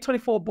 like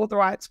A24 bought the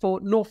rights for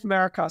North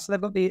America, so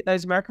they've got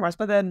those American rights,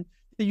 but then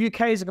the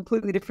UK is a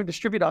completely different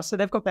distributor, so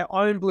they've got their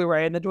own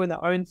Blu-ray and they're doing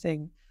their own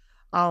thing.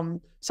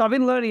 So I've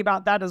been learning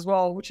about that as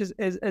well, which is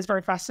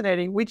very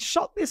fascinating. We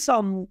shot this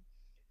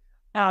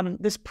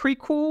this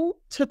prequel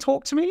to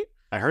Talk to Me.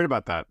 I heard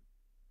about that.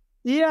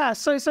 Yeah,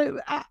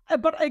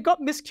 but it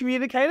got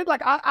miscommunicated.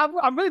 Like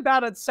I'm really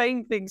bad at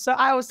saying things.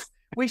 So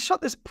we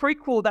shot this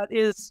prequel that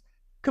is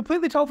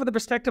completely told from the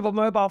perspective of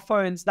mobile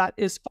phones, that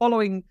is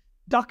following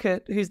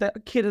Duckett, who's the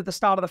kid at the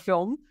start of the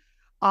film.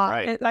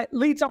 Right. It like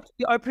leads up to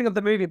the opening of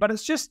the movie, but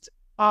it's just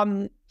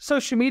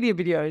social media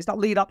videos that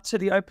lead up to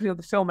the opening of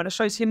the film, and it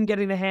shows him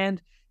getting a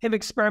hand, him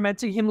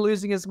experimenting, him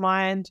losing his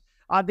mind,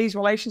 these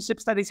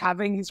relationships that he's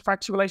having, his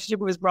fractured relationship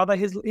with his brother,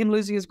 him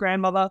losing his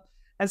grandmother.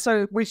 And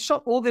so we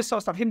shot all this sort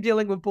of stuff, him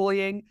dealing with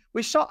bullying.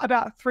 We shot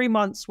about 3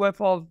 months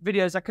worth of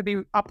videos that could be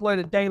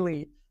uploaded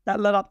daily that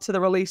led up to the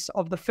release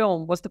of the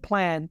film, was the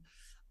plan.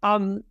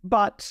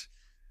 But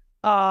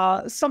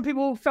some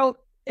people felt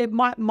it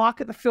might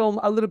market the film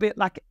a little bit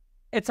like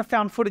it's a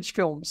found footage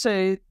film.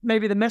 So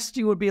maybe the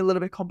messaging would be a little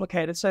bit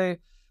complicated. So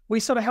we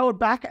sort of held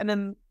back, and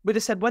then we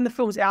just said, when the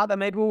film's out, then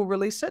maybe we'll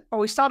release it. Or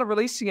we started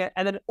releasing it,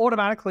 and then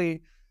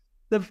automatically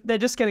they're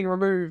just getting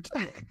removed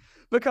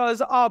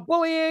because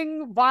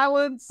bullying,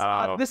 violence,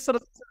 this sort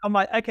of. I'm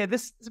like, okay,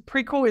 this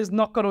prequel is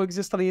not going to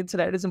exist on the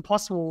internet. It is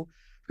impossible,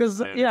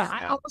 because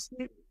I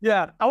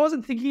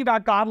wasn't thinking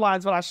about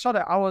guidelines when I shot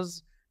it. I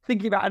was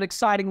thinking about an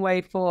exciting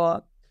way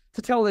to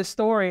tell this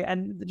story,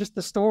 and just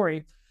the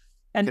story.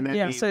 And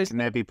can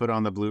that be put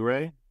on the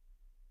Blu-ray?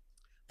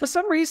 For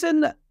some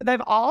reason,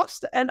 they've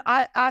asked, and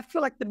I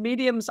feel like the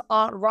mediums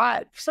aren't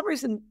right. For some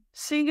reason,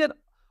 seeing it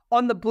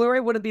on the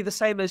Blu-ray wouldn't be the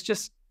same as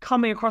just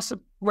coming across it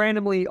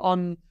randomly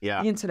on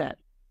the internet.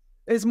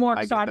 It's more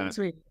exciting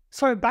to me.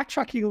 So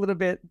backtracking a little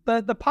bit,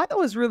 the part that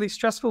was really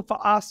stressful for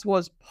us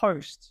was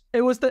post.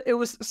 It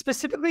was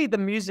specifically the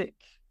music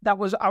that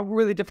was a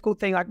really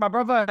difficult thing. Like, my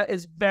brother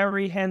is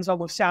very hands-on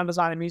with sound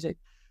design and music,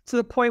 to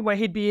the point where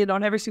he'd be in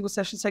on every single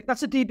session saying,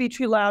 that's a dB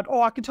too loud.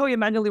 Oh, I can tell you're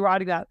manually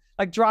writing that.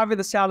 Like, driving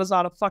the sound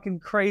designer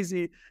fucking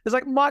crazy. It's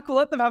like, Michael,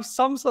 let them have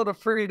some sort of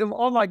freedom.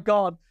 Oh my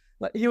God.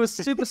 Like, he was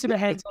super, super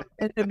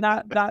hands-on in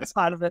that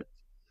side of it.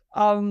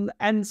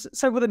 And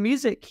so with the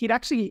music, he'd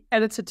actually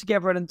edited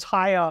together an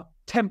entire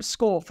temp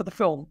score for the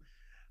film,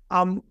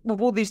 with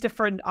all these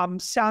different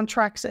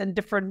soundtracks and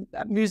different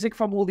music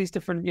from all these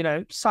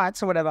different,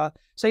 sites or whatever.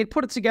 So he'd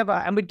put it together,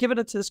 and we'd given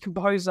it to this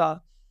composer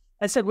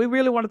and said, we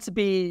really want it to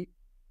be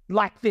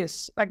like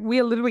this. Like, we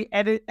are literally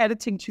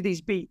editing to these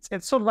beats.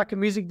 It's sort of like a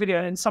music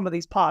video in some of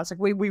these parts. Like,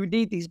 we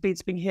need these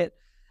beats being hit.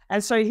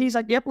 And so he's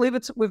like, yep, leave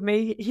it with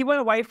me. He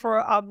went away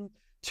for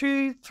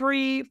 2,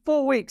 3,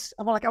 4 weeks.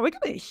 And we're like, are we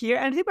going to hear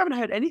anything? We haven't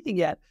heard anything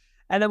yet.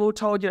 And then we were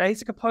told,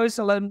 he's a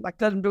composer, let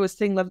him do his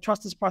thing, let him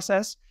trust his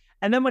process.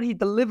 And then when he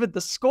delivered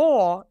the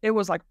score, it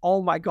was like,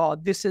 oh my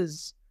God, this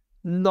is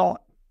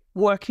not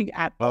working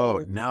at all.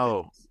 Oh,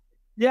 no.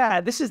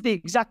 Yeah, this is the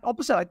exact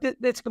opposite. Like,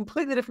 it's a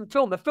completely different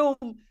film. The film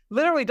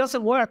literally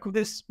doesn't work with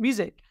this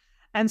music.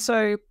 And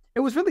so it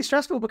was really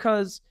stressful,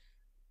 because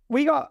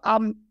we got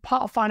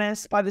part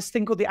financed by this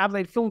thing called the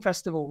Adelaide Film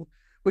Festival,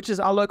 which is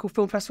our local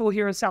film festival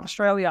here in South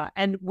Australia.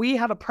 And we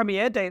have a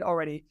premiere date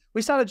already.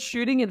 We started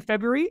shooting in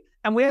February,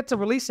 and we had to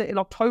release it in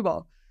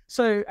October.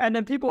 So, and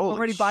then people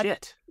already buy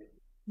it.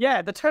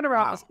 Yeah, the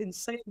turnaround was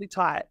insanely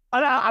tight.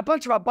 A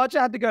bunch of our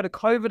budget had to go to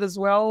COVID as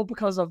well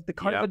because of the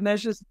COVID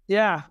measures.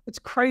 Yeah, it's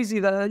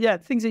crazy.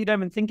 Things that you don't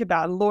even think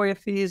about, lawyer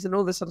fees and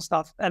all this sort of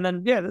stuff. And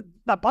then,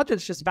 that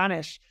budget's just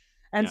vanished.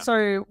 And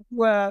so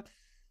we're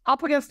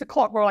up against the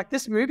clock. We're like,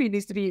 this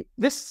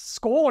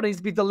score needs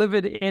to be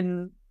delivered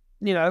in,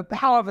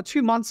 however,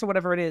 2 months or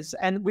whatever it is.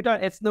 And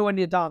it's nowhere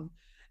near done.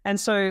 And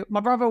so my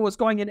brother was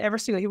going in every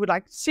single, he would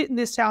like sit in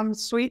this sound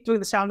suite doing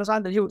the sound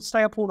design, then he would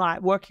stay up all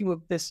night working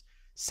with this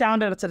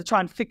sound editor to try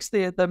and fix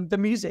the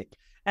music.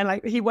 And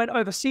like, he went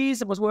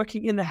overseas and was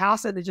working in the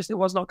house, and it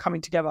was not coming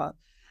together.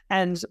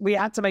 And we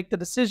had to make the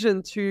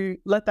decision to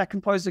let that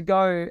composer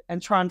go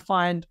and try and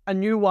find a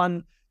new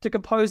one to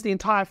compose the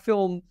entire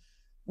film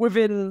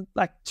within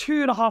like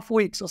 2.5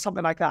 weeks or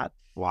something like that.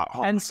 Wow.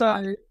 And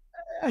so,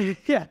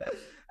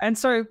 And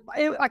so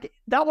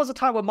that was a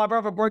time when my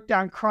brother broke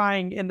down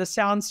crying in the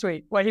sound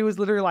suite, where he was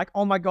literally like,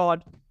 oh my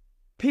God,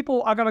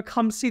 people are going to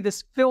come see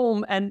this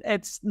film and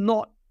it's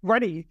not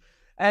ready.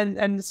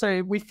 And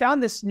so we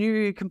found this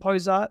new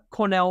composer,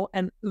 Cornell,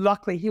 and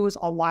luckily he was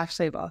a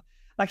lifesaver.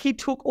 Like he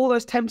took all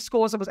those temp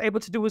scores and was able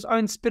to do his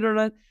own spin on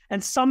it.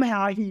 And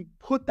somehow he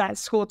put that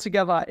score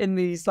together in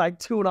these like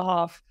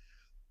 2.5,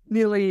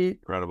 nearly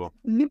Incredible.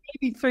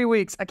 maybe 3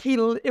 weeks. Like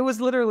it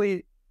was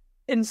literally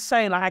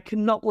insane. Like I could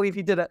not believe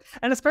he did it.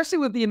 And especially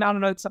with the amount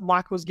of notes that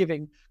Michael was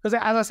giving. Because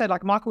as I said,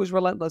 like Michael was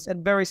relentless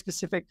and very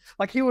specific.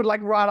 Like he would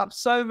like write up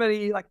so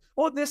many like,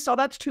 oh, this, oh,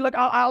 that's too, like,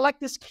 I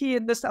like this key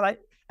and this,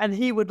 and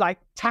he would like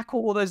tackle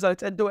all those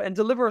notes and do it and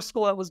deliver a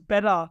score that was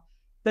better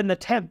than the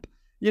temp,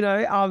 you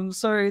know?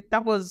 So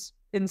that was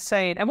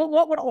insane. And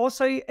what would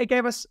also, it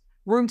gave us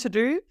room to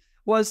do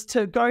was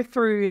to go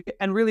through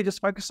and really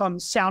just focus on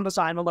sound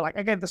design. We're like,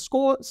 okay, the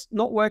score's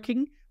not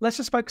working. Let's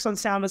just focus on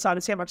sound design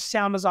and see how much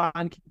sound design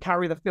can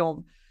carry the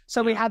film.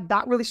 So we had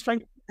that really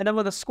strength. And then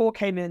when the score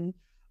came in,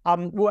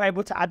 we were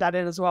able to add that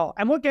in as well.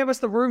 And what gave us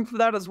the room for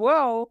that as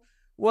well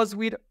was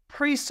we'd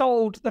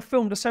pre-sold the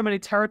film to so many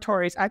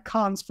territories at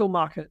Cannes Film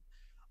Market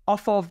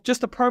off of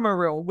just a promo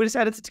reel. We just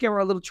edited together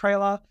a little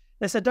trailer.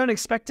 They said, don't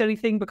expect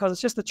anything because it's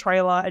just a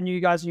trailer and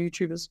you guys are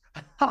YouTubers.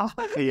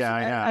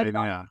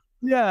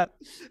 Yeah.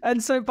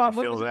 And so, but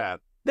I feel that.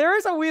 There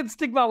is a weird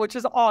stigma, which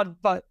is odd,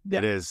 but yeah.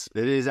 It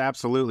is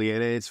absolutely.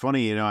 And it's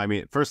funny, you know, I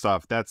mean, first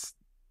off, that's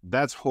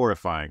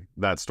horrifying,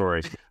 that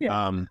story.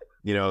 Yeah.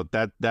 You know,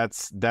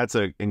 that's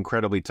an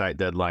incredibly tight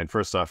deadline.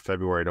 First off,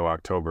 February to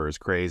October is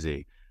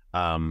crazy.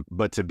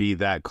 But to be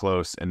that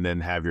close and then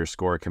have your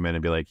score come in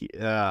and be like,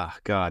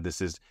 God,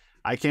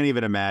 I can't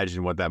even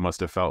imagine what that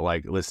must have felt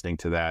like listening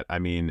to that. I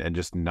mean, and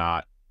just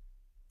not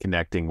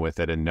connecting with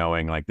it and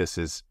knowing like, this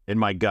is in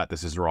my gut,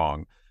 this is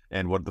wrong.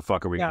 And what the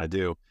fuck are we going to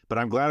do? But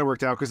I'm glad it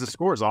worked out because the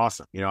score is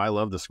awesome. You know, I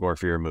love the score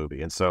for your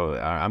movie. And so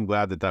I'm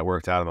glad that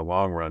worked out in the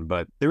long run.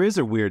 But there is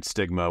a weird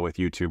stigma with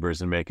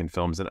YouTubers and making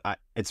films. And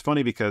it's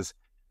funny because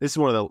this is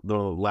one of the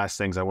last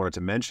things I wanted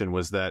to mention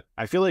was that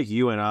I feel like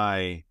you and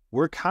I,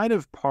 we're kind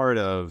of part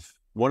of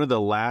one of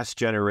the last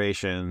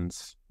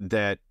generations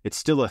that it's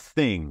still a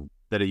thing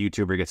that a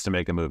YouTuber gets to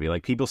make a movie.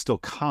 Like people still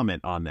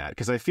comment on that.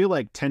 Because I feel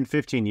like 10,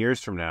 15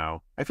 years from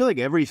now, I feel like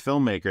every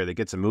filmmaker that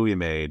gets a movie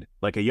made,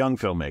 like a young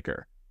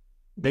filmmaker,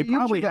 they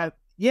probably had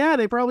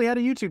a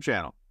YouTube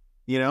channel,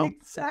 you know?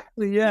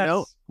 Exactly, yes. You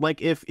know,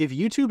 like if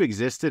YouTube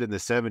existed in the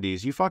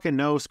 70s, you fucking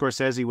know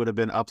Scorsese would have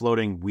been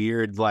uploading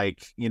weird,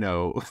 like, you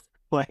know,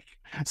 like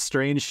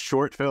strange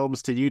short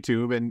films to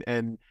YouTube.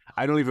 And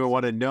I don't even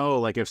want to know,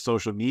 like, if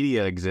social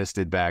media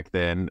existed back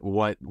then,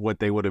 what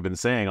they would have been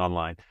saying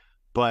online.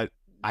 But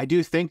I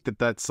do think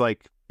that's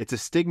like, it's a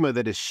stigma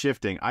that is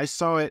shifting. I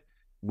saw it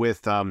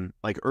with,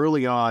 like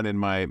early on in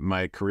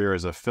my career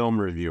as a film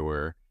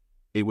reviewer,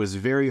 it was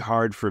very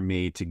hard for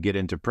me to get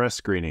into press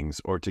screenings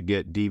or to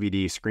get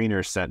DVD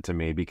screeners sent to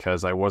me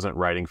because I wasn't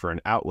writing for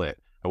an outlet.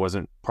 I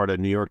wasn't part of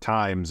New York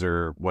Times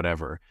or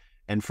whatever.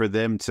 And for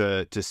them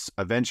to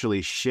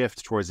eventually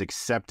shift towards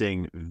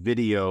accepting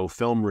video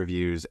film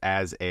reviews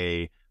as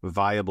a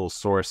viable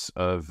source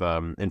of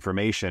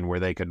information where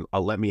they could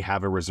let me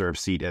have a reserved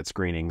seat at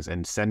screenings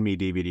and send me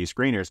DVD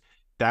screeners,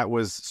 that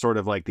was sort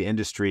of like the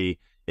industry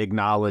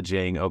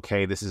acknowledging,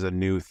 okay, this is a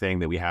new thing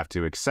that we have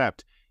to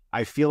accept.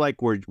 I feel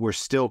like we're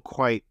still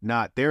quite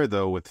not there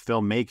though with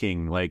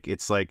filmmaking. Like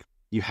it's like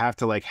you have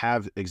to like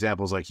have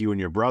examples like you and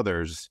your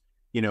brothers,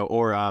 you know,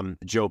 or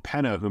Joe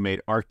Penna who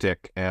made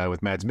Arctic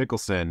with Mads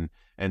Mikkelsen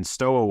and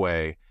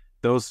Stowaway.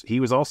 He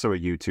was also a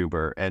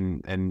YouTuber,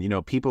 and you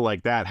know, people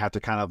like that have to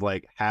kind of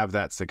like have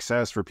that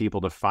success for people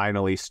to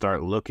finally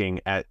start looking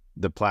at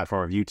the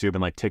platform of YouTube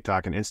and like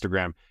TikTok and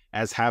Instagram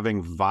as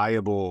having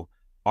viable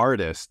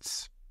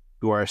artists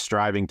who are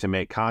striving to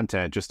make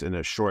content just in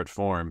a short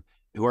form,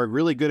 who are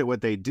really good at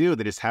what they do.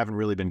 They just haven't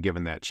really been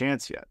given that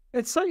chance yet.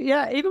 It's so,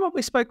 yeah, even when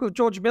we spoke with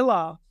George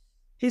Miller,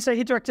 he said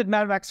he directed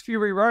Mad Max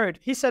Fury Road.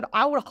 He said,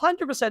 I would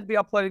 100% be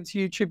uploading to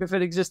YouTube if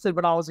it existed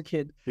when I was a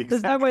kid. Exactly.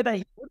 There's no way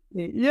they would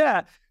be.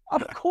 Yeah.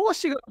 Of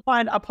course you're going to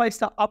find a place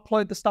to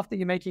upload the stuff that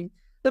you're making.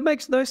 That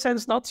makes no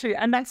sense not to.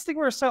 And that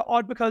stigma is so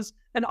odd because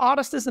an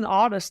artist is an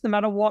artist no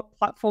matter what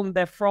platform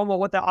they're from or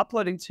what they're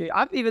uploading to.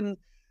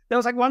 There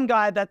was like one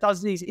guy that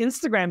does these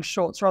Instagram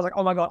shorts where I was like,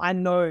 oh my God, I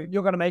know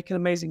you're going to make an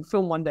amazing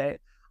film one day.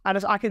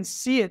 And I can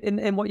see it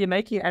in what you're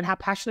making and how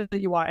passionate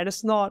you are. And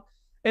it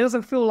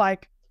doesn't feel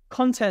like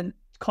content.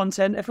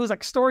 It feels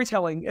like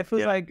storytelling. It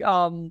feels like,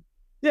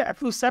 it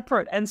feels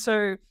separate. And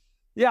so,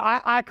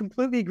 yeah, I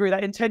completely agree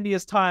that in 10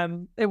 years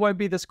time, it won't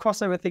be this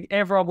crossover thing.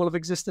 Everyone will have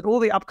existed. All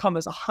the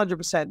upcomers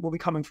 100% will be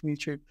coming from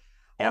YouTube.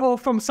 Or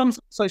from some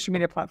social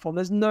media platform.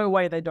 There's no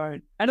way they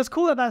don't. And it's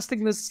cool that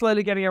stigma is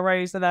slowly getting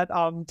erased and that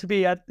to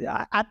be at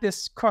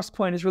this cross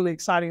point is really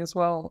exciting as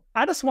well.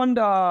 I just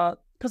wonder,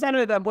 because I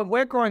know that when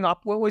we're growing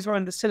up, we're always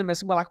running the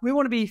cinemas and we're like, we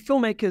want to be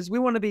filmmakers. We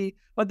want to be,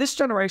 but this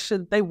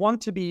generation, they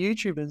want to be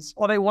YouTubers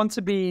or they want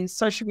to be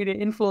social media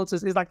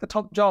influencers is like the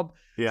top job.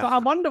 Yeah. So I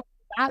wonder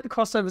what that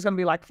crossover is going to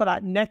be like for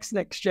that next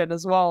gen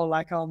as well.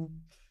 Like,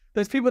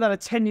 there's people that are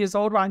 10 years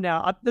old right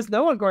now. There's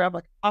no one growing up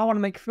like, I want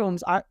to make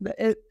films.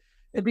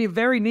 It'd be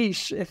very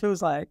niche, it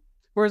feels like.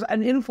 Whereas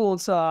an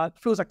influencer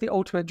feels like the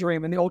ultimate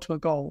dream and the ultimate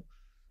goal.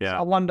 Yeah. So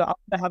I wonder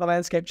how the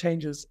landscape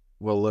changes.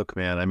 Well, look,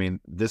 man, I mean,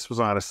 this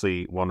was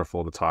honestly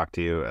wonderful to talk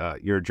to you.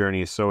 Your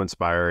journey is so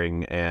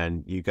inspiring,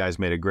 and you guys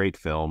made a great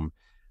film.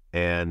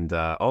 And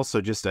also,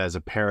 just as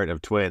a parent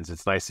of twins,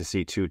 it's nice to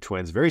see two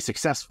twins very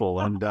successful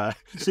and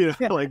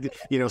like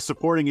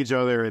supporting each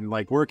other and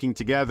like working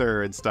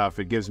together and stuff.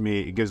 It gives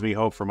me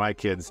hope for my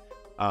kids.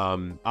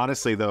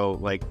 Honestly, though,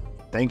 like,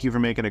 thank you for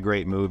making a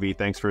great movie.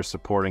 Thanks for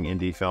supporting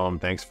indie film.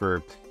 Thanks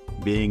for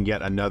being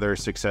yet another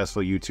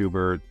successful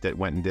YouTuber that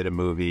went and did a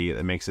movie.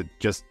 That makes it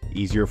just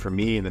easier for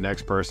me and the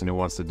next person who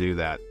wants to do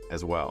that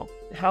as well.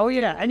 Hell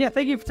yeah. And yeah,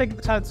 thank you for taking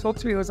the time to talk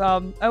to me. It was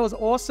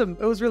awesome.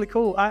 It was really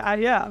cool.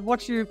 I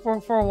watched you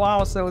for a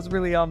while, so it was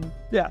really, an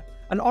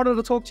honor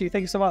to talk to you.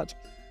 Thank you so much.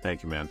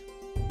 Thank you, man.